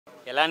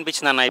ఎలా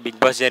అనిపించింది అన్న ఈ బిగ్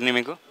బాస్ జర్నీ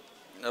మీకు?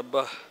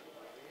 అబ్బా!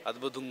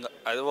 అద్భుతంగా.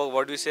 అది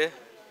వాట్ వి సే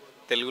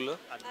తెలుగులో?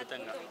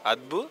 అద్భుతంగా.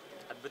 అద్భు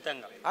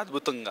అద్భుతంగా.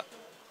 అద్భుతంగా.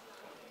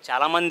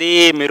 చాలామంది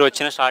మీరు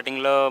వచ్చిన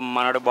స్టార్టింగ్‌లో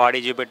మనోడు బాడీ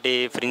చూపెట్టి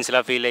ఫ్రిన్స్‌లా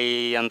ఫీల్ అయ్యి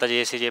అంతా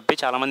చేసి చెప్పి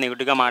చాలామంది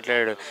నెగెటివ్‌గా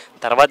మాట్లాడాడు.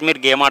 తర్వాత మీరు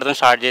గేమ్ ఆడడం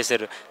స్టార్ట్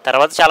చేశారు.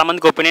 తర్వాత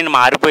చాలామందికి ఒపీనియన్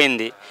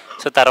మారిపోయింది.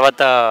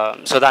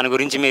 దాని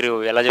గురించి మీరు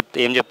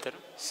ఏం చెప్తారు?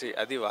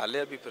 అది వాళ్ళే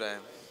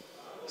అభిప్రాయం.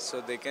 So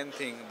they can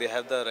think they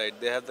have the right,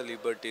 they have the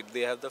Liberty,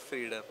 they have the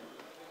freedom.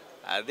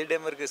 అది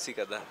డెమోక్రసీ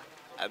కదా,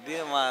 అది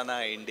మన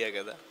ఇండియా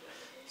కదా.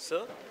 సో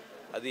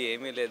అది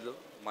ఏమీ లేదు.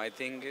 My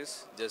thing is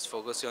just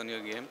focus on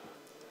your game,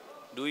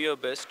 do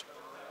your best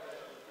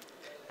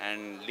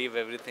and leave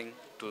everything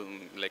to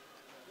like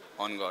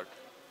on God.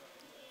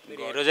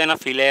 మీరు ఏ రోజైనా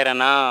ఫీల్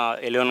అయ్యారన్నా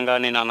ఎలోన్గా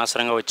నేను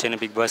అనవసరంగా వచ్చాను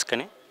బిగ్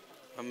బాస్‌కని?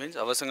 మీన్స్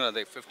అవసరంగా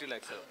అదే 50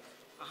 lakhs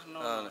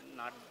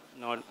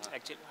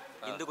యాక్చువల్లీ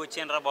ఎందుకు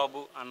వచ్చానురా బాబు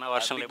అన్న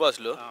వర్షం బిగ్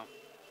బాస్లో.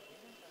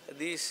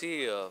 అది సి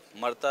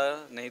మర్తా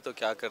నహీతో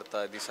క్యా కర్తా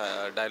అది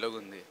డైలాగ్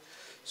ఉంది.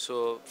 So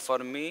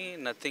for me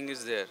nothing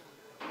is there.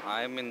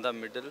 I'm in the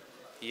middle.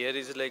 Here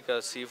is like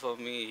see for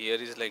me,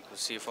 here is like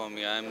see for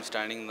me. I'm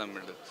standing in the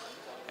middle.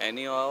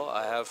 Any how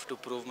I have to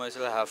prove my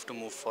self, I have to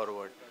move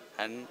forward.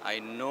 And I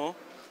know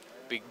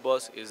big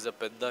boss is the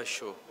పెద్ద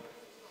show.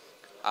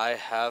 I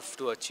have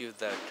to achieve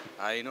that.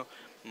 I know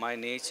my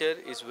nature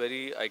is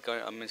very, I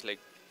mean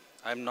like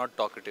I'm not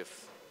talkative.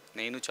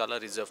 నేను చాలా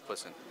reserve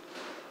person.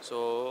 So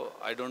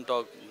I don't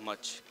talk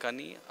much.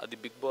 కానీ అది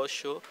big boss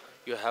show,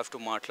 you have to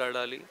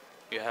మాట్లాడాలి,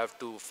 you have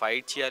to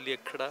fight చేయాలి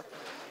ఎక్కడ,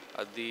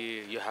 అది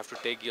you have to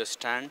take your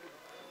stand.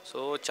 So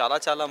చాలా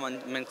చాలా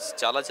మీన్స్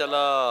చాలా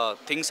చాలా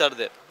things are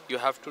there, you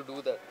have to do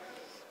that.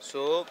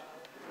 So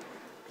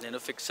నేను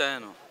ఫిక్స్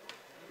అయ్యాను,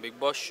 big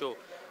boss show,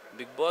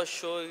 big boss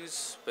show is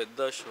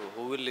పెద్ద show,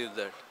 who will leave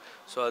that.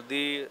 So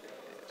అది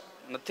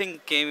nothing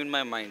came in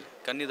my mind.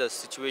 కానీ the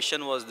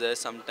situation was there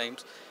some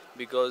times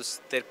because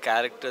their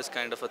characters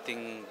kind of a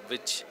thing,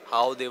 which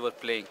how they were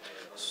playing.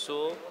 So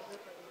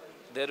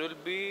there will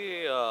be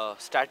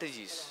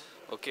strategies.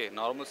 Okay,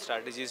 normal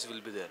strategies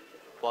will be there,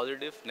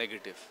 positive,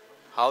 negative.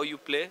 How you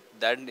play,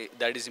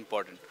 that is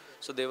important.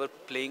 So they were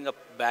playing a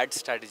bad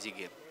strategy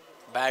game,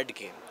 bad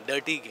game,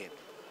 dirty game.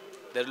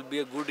 There will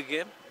be a good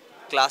game,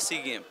 classy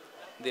game.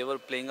 They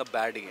were playing a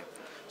bad game.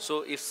 So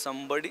if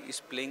somebody is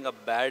playing a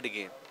bad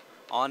game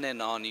on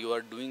and on, you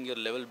are doing your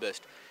level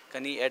best.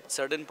 కానీ at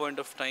certain point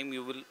of time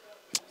you will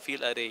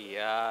feel अरे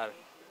यार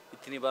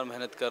इतनी बार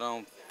मेहनत कर रहा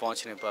हूँ, पहुँच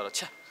नहीं पा रहा,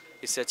 अच्छा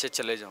इससे अच्छे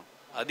चले जाऊँ.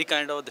 అది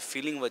కైండ్ ఆఫ్ ద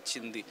ఫీలింగ్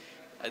వచ్చింది.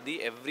 అది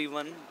ఎవ్రీ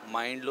వన్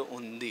మైండ్లో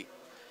ఉంది.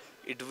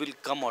 It will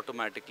come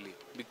automatically.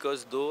 Because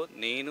దో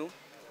నేను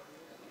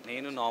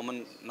నేను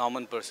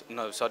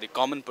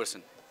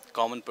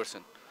కామన్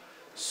పర్సన్.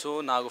 సో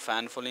నాకు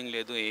ఫ్యాన్ ఫాలోయింగ్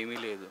లేదు, ఏమీ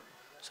లేదు.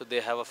 So they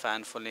have a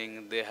fan following,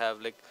 they have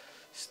like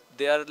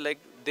they are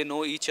like they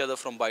know each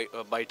other from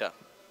బయట.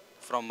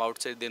 From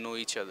outside they know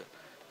each other.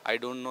 I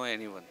don't know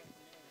anyone.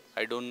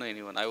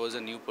 I was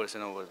a new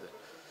person over there.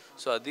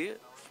 So adi,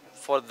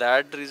 for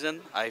that reason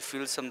I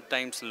feel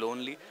sometimes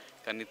lonely.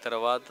 Kani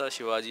tarvata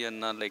Shivaji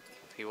anna, like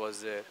he was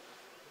there,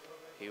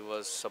 he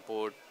was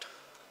support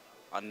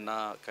anna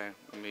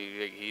me,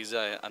 like he's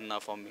a anna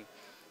for me.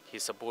 He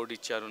support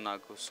icharu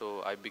naku. So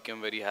I became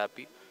very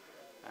happy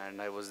and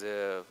I was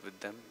there with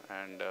them.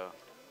 And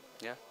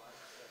yeah,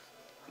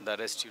 the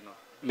rest you know.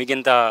 మీకు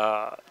ఇంత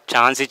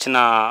chance ఇచ్చిన,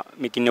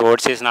 మీకు ఇన్ని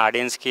oats చేసిన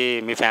ఆడియన్స్కి,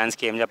 మీ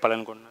ఫ్యాన్స్కి ఏం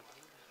చెప్పాలనుకుంటున్నారు?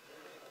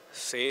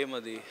 సేమ్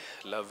అది,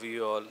 love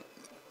you all,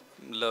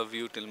 love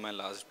you till my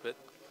last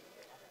breath.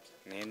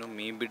 నేను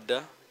మీ బిడ్డ,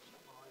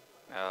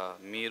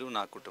 మీరు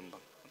నా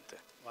కుటుంబం, అంతే.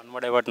 వన్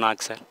వర్డ్ అబౌట్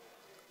నాకు సార్.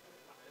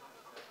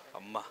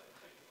 అమ్మ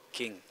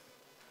కింగ్.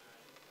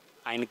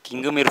 ఆయన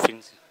కింగ్, మీరు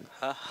ఫ్రెండ్స్.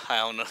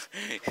 అవును,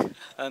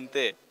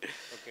 అంతే.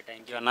 ఓకే,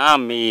 థ్యాంక్ యూ అన్న.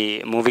 మీ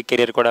మూవీ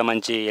కెరీర్ కూడా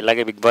మంచి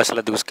ఇలాగే బిగ్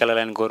బాస్లో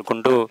దూసుకెళ్ళాలని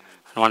కోరుకుంటూ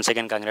వన్స్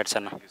అగైన్ కంగ్రాట్స్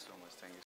అన్న.